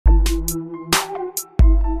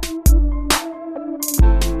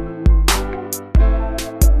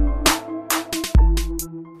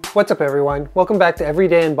What's up everyone? Welcome back to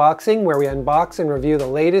Everyday Unboxing, where we unbox and review the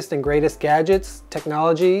latest and greatest gadgets,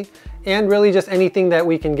 technology, and really just anything that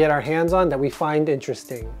we can get our hands on that we find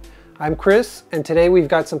interesting. I'm Chris, and today we've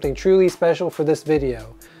got something truly special for this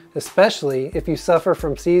video, especially if you suffer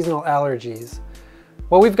from seasonal allergies.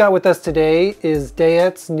 What we've got with us today is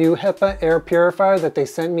Dayette's new HEPA Air Purifier that they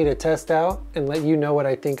sent me to test out and let you know what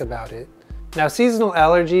I think about it. Now, seasonal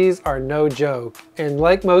allergies are no joke, and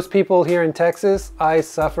like most people here in Texas, I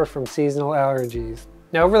suffer from seasonal allergies.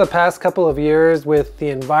 Now, over the past couple of years with the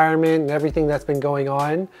environment and everything that's been going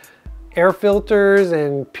on, air filters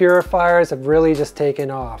and purifiers have really just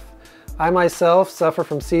taken off. I myself suffer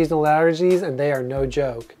from seasonal allergies and they are no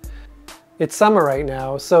joke. It's summer right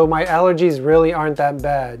now, so my allergies really aren't that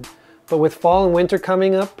bad. But with fall and winter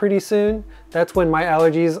coming up pretty soon, that's when my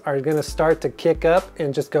allergies are gonna start to kick up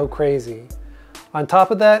and just go crazy. On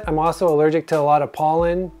top of that, I'm also allergic to a lot of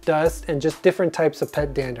pollen, dust, and just different types of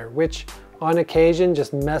pet dander, which on occasion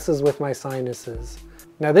just messes with my sinuses.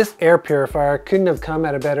 Now this air purifier couldn't have come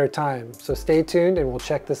at a better time, so stay tuned and we'll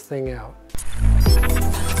check this thing out.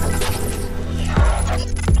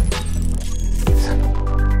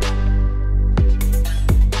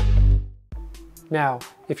 Now,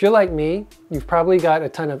 if you're like me, you've probably got a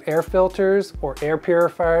ton of air filters or air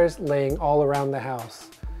purifiers laying all around the house.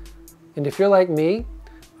 And if you're like me,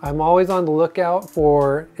 I'm always on the lookout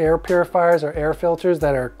for air purifiers or air filters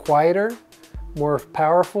that are quieter, more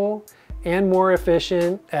powerful, and more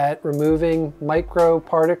efficient at removing micro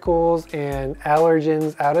particles and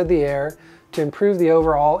allergens out of the air to improve the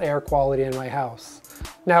overall air quality in my house.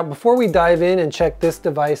 Now, before we dive in and check this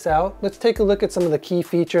device out, let's take a look at some of the key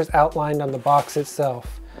features outlined on the box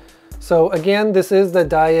itself. So again, this is the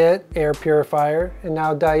Dayette Air Purifier, and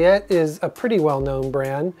now Dayette is a pretty well-known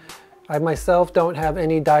brand. I myself don't have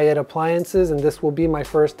any Dayette appliances, and this will be my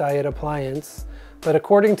first Dayette appliance. But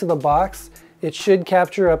according to the box, it should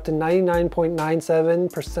capture up to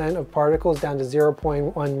 99.97% of particles down to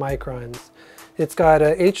 0.1 microns. It's got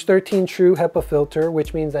a H13 True HEPA filter,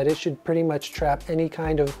 which means that it should pretty much trap any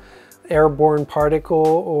kind of airborne particle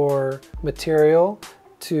or material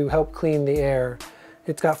to help clean the air.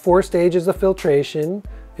 It's got 4 stages of filtration.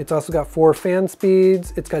 It's also got 4 fan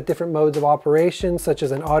speeds. It's got different modes of operation, such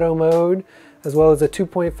as an auto mode, as well as a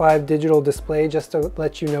 2.5 digital display just to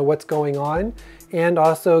let you know what's going on, and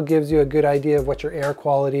also gives you a good idea of what your air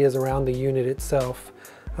quality is around the unit itself.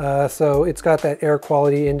 So it's got that air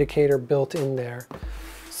quality indicator built in there.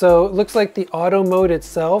 So it looks like the auto mode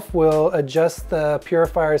itself will adjust the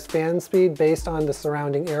purifier's fan speed based on the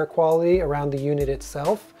surrounding air quality around the unit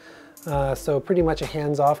itself. So pretty much a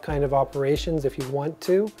hands-off kind of operations if you want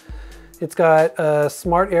to. It's got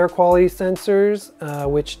smart air quality sensors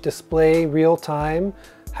which display real-time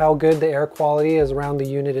how good the air quality is around the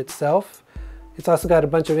unit itself. It's also got a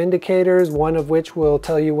bunch of indicators, one of which will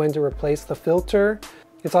tell you when to replace the filter.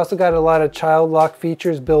 It's also got a lot of child lock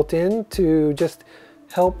features built in to just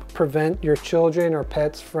help prevent your children or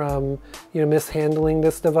pets from, mishandling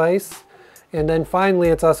this device. And then finally,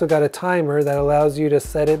 it's also got a timer that allows you to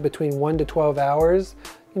set it between 1 to 12 hours,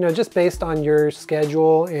 just based on your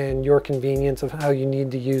schedule and your convenience of how you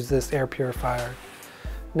need to use this air purifier.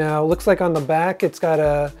 Now, it looks like on the back, it's got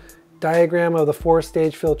a diagram of the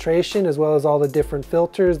 4-stage filtration as well as all the different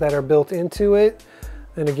filters that are built into it.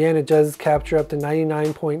 And again, it does capture up to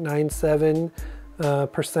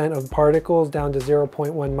 99.97% of particles down to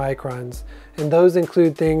 0.1 microns. And those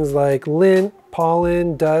include things like lint,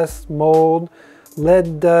 pollen, dust, mold,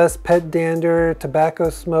 lead dust, pet dander, tobacco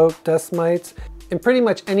smoke, dust mites, and pretty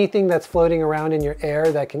much anything that's floating around in your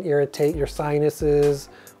air that can irritate your sinuses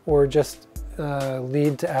or just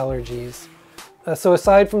lead to allergies. So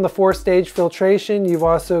aside from the 4-stage filtration, you've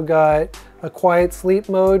also got a quiet sleep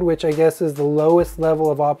mode, which I guess is the lowest level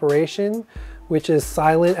of operation, which is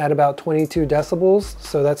silent at about 22 decibels.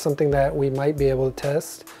 So that's something that we might be able to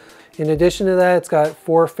test. In addition to that, it's got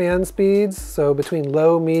 4 fan speeds, so between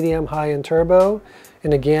low, medium, high, and turbo,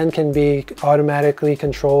 and again can be automatically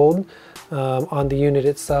controlled on the unit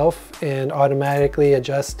itself and automatically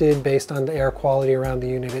adjusted based on the air quality around the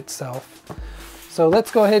unit itself. So let's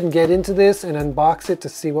go ahead and get into this and unbox it to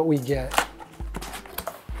see what we get.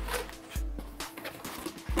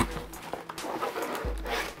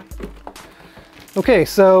 Okay,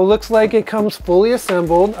 so looks like it comes fully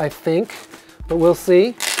assembled, I think, but we'll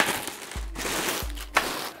see.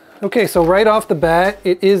 Okay, so right off the bat,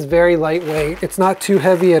 it is very lightweight. It's not too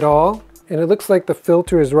heavy at all, and it looks like the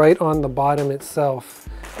filter is right on the bottom itself.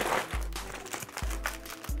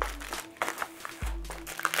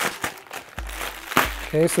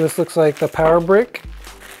 Okay, so this looks like the power brick.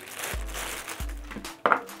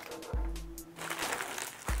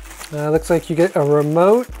 Looks like you get a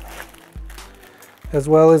remote, as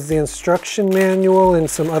well as the instruction manual and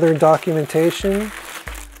some other documentation.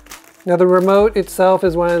 Now the remote itself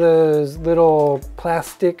is one of those little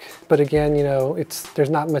plastic, but again, you know, there's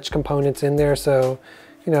not much components in there, so,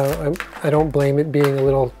 you know, I don't blame it being a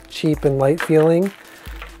little cheap and light feeling.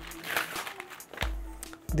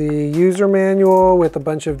 The user manual with a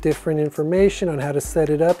bunch of different information on how to set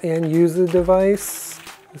it up and use the device.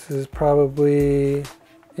 This is probably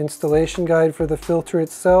installation guide for the filter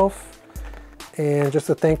itself, and just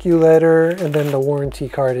a thank you letter, and then the warranty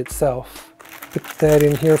card itself. Put that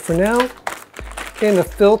in here for now. And the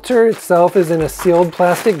filter itself is in a sealed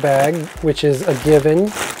plastic bag, which is a given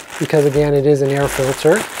because again, it is an air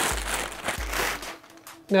filter.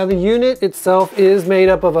 Now the unit itself is made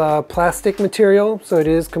up of a plastic material, so it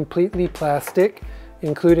is completely plastic,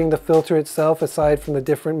 including the filter itself, aside from the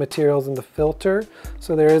different materials in the filter.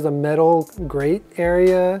 So there is a metal grate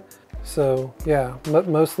area. So yeah,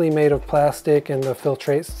 mostly made of plastic and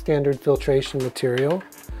the standard filtration material.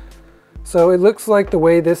 So it looks like the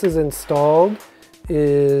way this is installed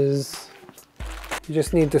is you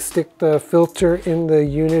just need to stick the filter in the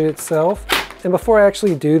unit itself. And before I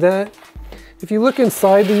actually do that, if you look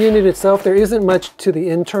inside the unit itself, there isn't much to the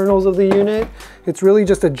internals of the unit. It's really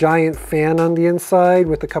just a giant fan on the inside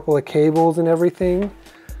with a couple of cables and everything.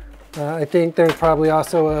 I think there's probably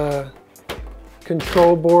also a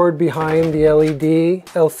control board behind the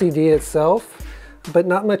LCD itself, but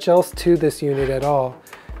not much else to this unit at all.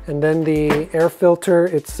 And then the air filter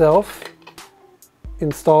itself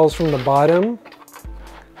installs from the bottom.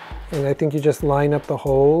 And I think you just line up the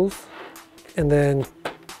holes and then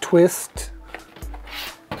twist.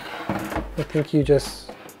 I think you just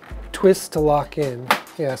twist to lock in.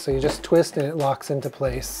 Yeah, so you just twist and it locks into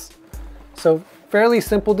place. So fairly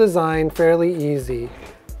simple design, fairly easy.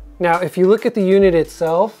 Now, if you look at the unit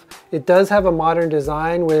itself, it does have a modern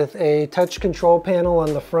design with a touch control panel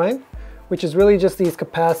on the front, which is really just these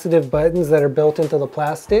capacitive buttons that are built into the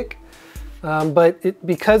plastic. But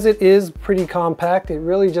because it is pretty compact, it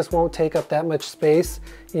really just won't take up that much space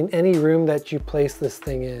in any room that you place this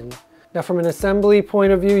thing in. Now from an assembly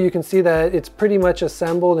point of view, you can see that it's pretty much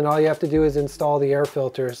assembled and all you have to do is install the air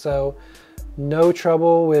filter. So no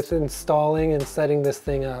trouble with installing and setting this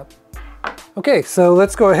thing up. Okay, so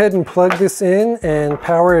let's go ahead and plug this in and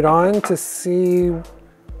power it on to see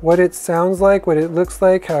what it sounds like, what it looks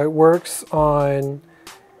like, how it works on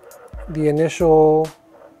the initial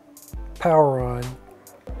power on.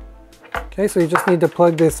 Okay, so you just need to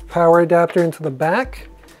plug this power adapter into the back,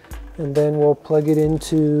 and then we'll plug it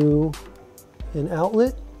into an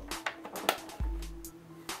outlet,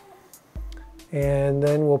 and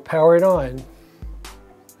then we'll power it on.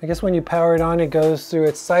 I guess when you power it on, it goes through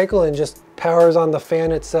its cycle and just powers on the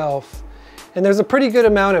fan itself. And there's a pretty good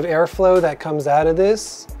amount of airflow that comes out of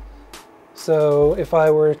this. So if I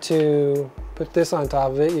were to put this on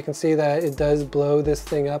top of it, you can see that it does blow this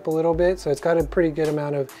thing up a little bit. So it's got a pretty good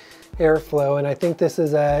amount of airflow. And I think this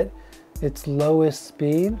is at its lowest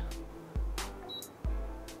speed.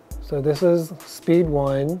 So this is speed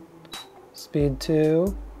 1, speed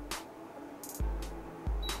 2,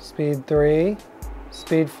 speed 3,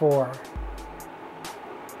 speed 4.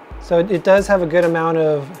 So it does have a good amount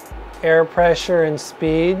of air pressure and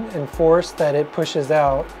speed and force that it pushes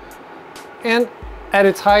out. And at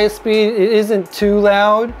its highest speed, it isn't too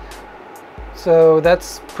loud. So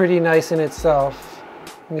that's pretty nice in itself.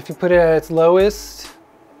 And if you put it at its lowest,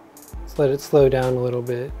 let's let it slow down a little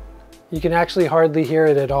bit. You can actually hardly hear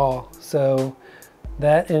it at all. So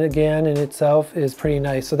that, and again, in itself is pretty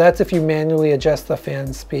nice. So that's if you manually adjust the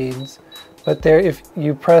fan speeds. But there, if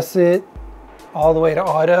you press it all the way to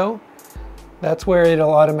auto, that's where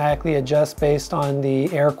it'll automatically adjust based on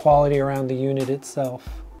the air quality around the unit itself.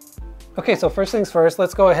 Okay, so first things first,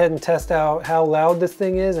 let's go ahead and test out how loud this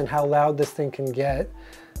thing is and how loud this thing can get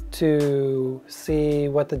to see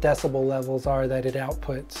what the decibel levels are that it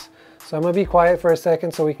outputs. So I'm gonna be quiet for a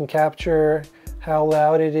second so we can capture how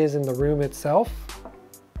loud it is in the room itself.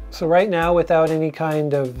 So right now, without any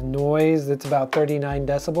kind of noise, it's about 39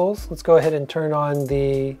 decibels. Let's go ahead and turn on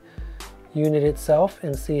the unit itself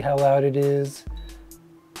and see how loud it is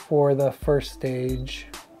for the first stage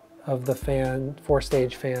of the fan,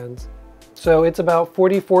 4-stage fans. So it's about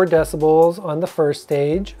 44 decibels on the first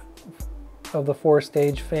stage of the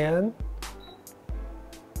 4-stage fan,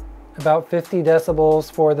 about 50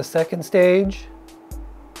 decibels for the second stage,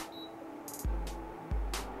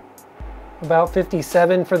 about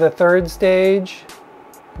 57 for the third stage,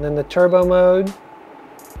 and then the turbo mode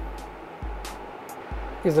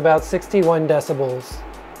is about 61 decibels.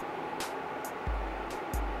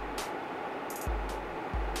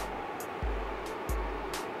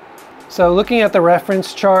 So looking at the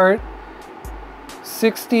reference chart,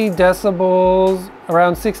 60 decibels,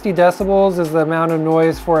 around 60 decibels is the amount of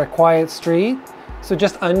noise for a quiet street. So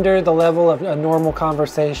just under the level of a normal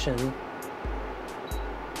conversation.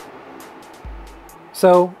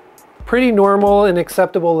 So pretty normal and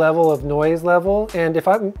acceptable level of noise level. And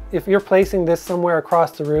if you're placing this somewhere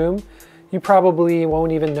across the room, you probably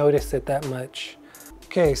won't even notice it that much.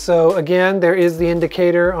 Okay, so again, there is the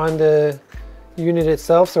indicator on the unit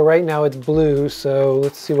itself. So right now it's blue. So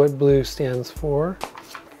let's see what blue stands for.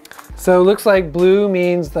 So it looks like blue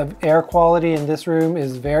means the air quality in this room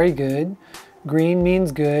is very good. Green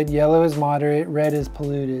means good, yellow is moderate, red is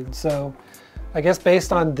polluted. So I guess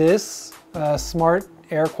based on this smart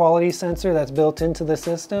air quality sensor that's built into the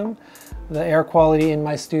system, the air quality in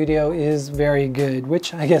my studio is very good,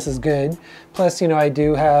 which I guess is good. Plus, you know, I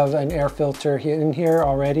do have an air filter in here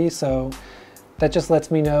already, so that just lets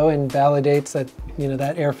me know and validates that, you know,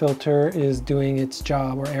 that air filter is doing its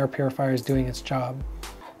job, or air purifier is doing its job.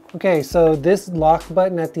 Okay, so this lock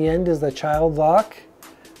button at the end is the child lock.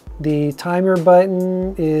 The timer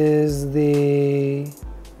button is the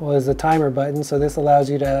timer button, so this allows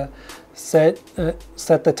you to set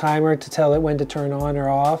the timer to tell it when to turn on or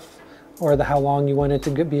off, or how long you want it to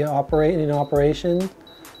be in operation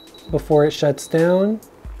before it shuts down.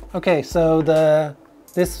 Okay, so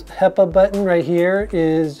this HEPA button right here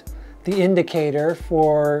is the indicator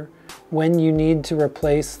for when you need to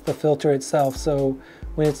replace the filter itself. So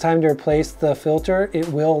when it's time to replace the filter, it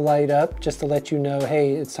will light up just to let you know,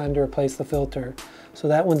 hey, it's time to replace the filter. So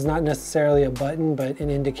that one's not necessarily a button, but an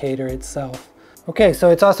indicator itself. Okay, so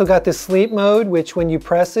it's also got this sleep mode, which when you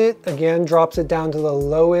press it, again, drops it down to the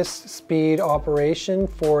lowest speed operation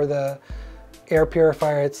for the air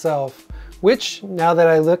purifier itself, which now that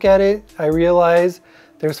I look at it, I realize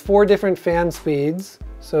there's 4 different fan speeds.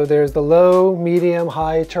 So there's the low, medium,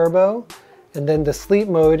 high, turbo, and then the sleep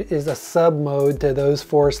mode is a sub mode to those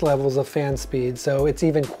 4 levels of fan speed. So it's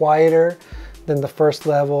even quieter than the first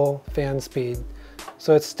level fan speed.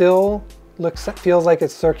 So it still feels like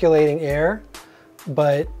it's circulating air,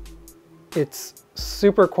 but it's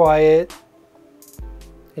super quiet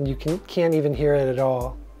and you can't even hear it at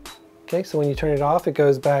all. Okay, so when you turn it off, it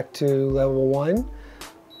goes back to level 1.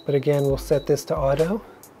 But again, we'll set this to auto.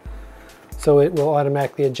 So it will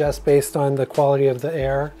automatically adjust based on the quality of the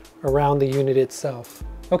air around the unit itself.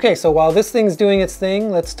 Okay, so while this thing's doing its thing,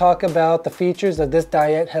 let's talk about the features of this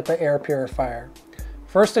Dayette HEPA Air Purifier.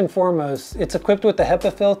 First and foremost, it's equipped with the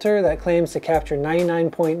HEPA filter that claims to capture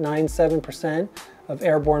 99.97% of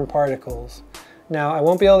airborne particles. Now, I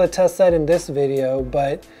won't be able to test that in this video,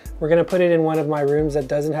 but we're going to put it in one of my rooms that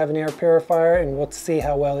doesn't have an air purifier, and we'll see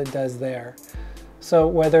how well it does there. So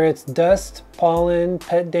whether it's dust, pollen,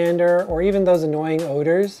 pet dander, or even those annoying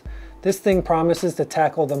odors, this thing promises to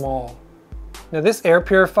tackle them all. Now this air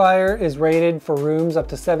purifier is rated for rooms up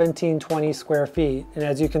to 1720 square feet. And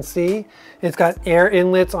as you can see, it's got air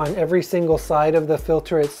inlets on every single side of the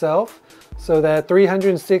filter itself, so that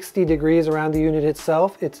 360 degrees around the unit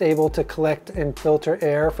itself, it's able to collect and filter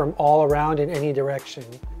air from all around in any direction.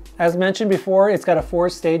 As mentioned before, it's got a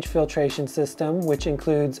 4-stage filtration system, which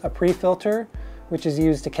includes a pre-filter, which is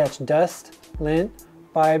used to catch dust, lint,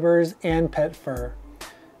 fibers, and pet fur.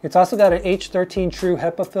 It's also got an H13 True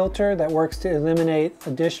HEPA filter that works to eliminate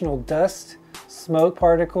additional dust, smoke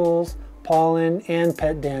particles, pollen, and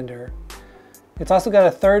pet dander. It's also got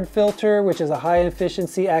a third filter, which is a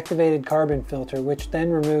high-efficiency activated carbon filter, which then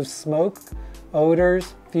removes smoke,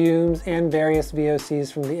 odors, fumes, and various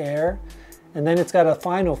VOCs from the air. And then it's got a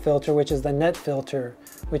final filter, which is the net filter,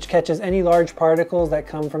 which catches any large particles that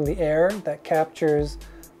come from the air that captures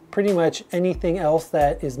pretty much anything else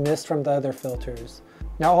that is missed from the other filters.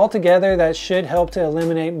 Now altogether, that should help to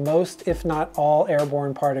eliminate most, if not all,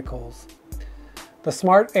 airborne particles. The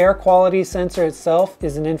smart air quality sensor itself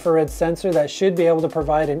is an infrared sensor that should be able to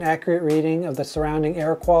provide an accurate reading of the surrounding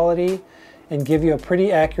air quality and give you a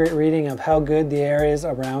pretty accurate reading of how good the air is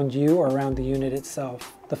around you or around the unit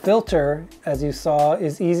itself. The filter, as you saw,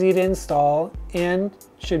 is easy to install and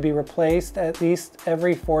should be replaced at least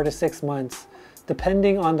every 4 to 6 months,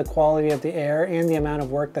 depending on the quality of the air and the amount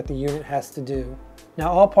of work that the unit has to do.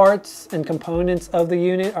 Now all parts and components of the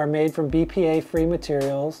unit are made from BPA-free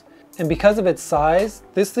materials, and because of its size,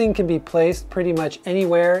 this thing can be placed pretty much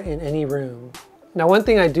anywhere in any room. Now one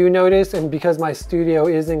thing I do notice, and because my studio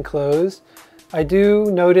is enclosed, I do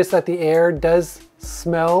notice that the air does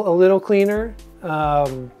smell a little cleaner.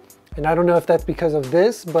 And I don't know if that's because of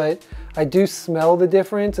this, but I do smell the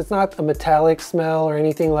difference. It's not a metallic smell or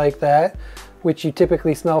anything like that, which you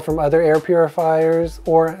typically smell from other air purifiers,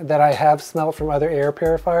 or that I have smelled from other air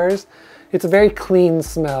purifiers. It's a very clean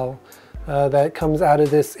smell. that comes out of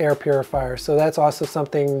this air purifier. So that's also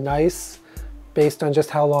something nice based on just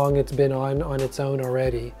how long it's been on its own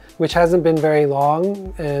already, which hasn't been very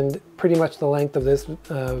long and pretty much the length of this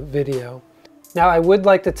video. Now I would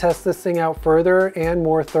like to test this thing out further and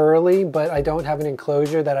more thoroughly, but I don't have an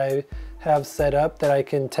enclosure that I have set up that I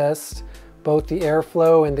can test both the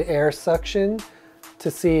airflow and the air suction to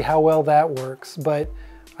see how well that works. But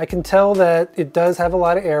I can tell that it does have a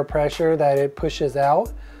lot of air pressure that it pushes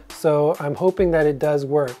out. So I'm hoping that it does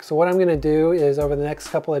work. So what I'm gonna do is over the next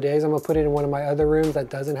couple of days, I'm gonna put it in one of my other rooms that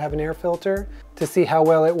doesn't have an air filter to see how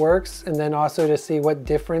well it works, and then also to see what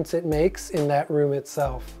difference it makes in that room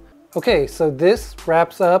itself. Okay, so this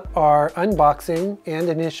wraps up our unboxing and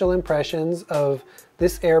initial impressions of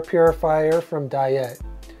this air purifier from Dayette.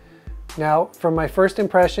 Now, from my first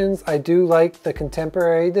impressions, I do like the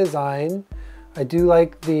contemporary design. I do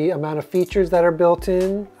like the amount of features that are built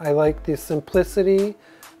in. I like the simplicity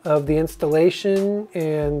of the installation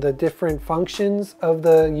and the different functions of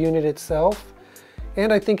the unit itself.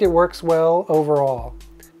 And I think it works well overall.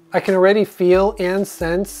 I can already feel and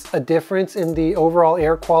sense a difference in the overall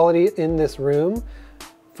air quality in this room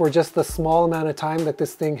for just the small amount of time that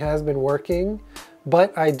this thing has been working.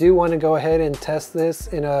 But I do want to go ahead and test this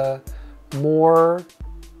in a more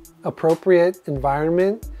appropriate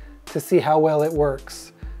environment to see how well it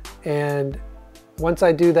works. And once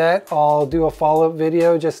I do that, I'll do a follow-up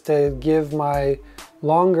video just to give my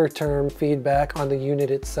longer term feedback on the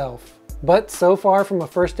unit itself. But so far, from a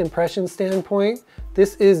first impression standpoint,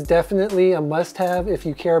 this is definitely a must-have if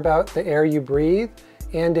you care about the air you breathe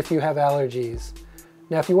and if you have allergies.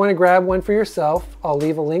 Now, if you want to grab one for yourself, I'll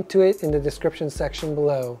leave a link to it in the description section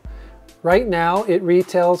below. Right now, it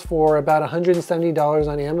retails for about $170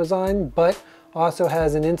 on Amazon, but also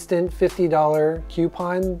has an instant $50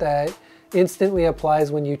 coupon that instantly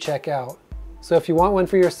applies when you check out. So if you want one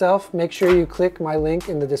for yourself, make sure you click my link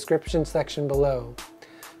in the description section below.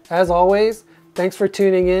 As always, thanks for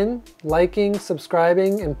tuning in, liking,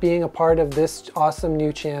 subscribing, and being a part of this awesome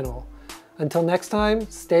new channel. Until next time,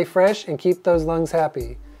 stay fresh and keep those lungs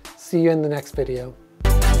happy. See you in the next video.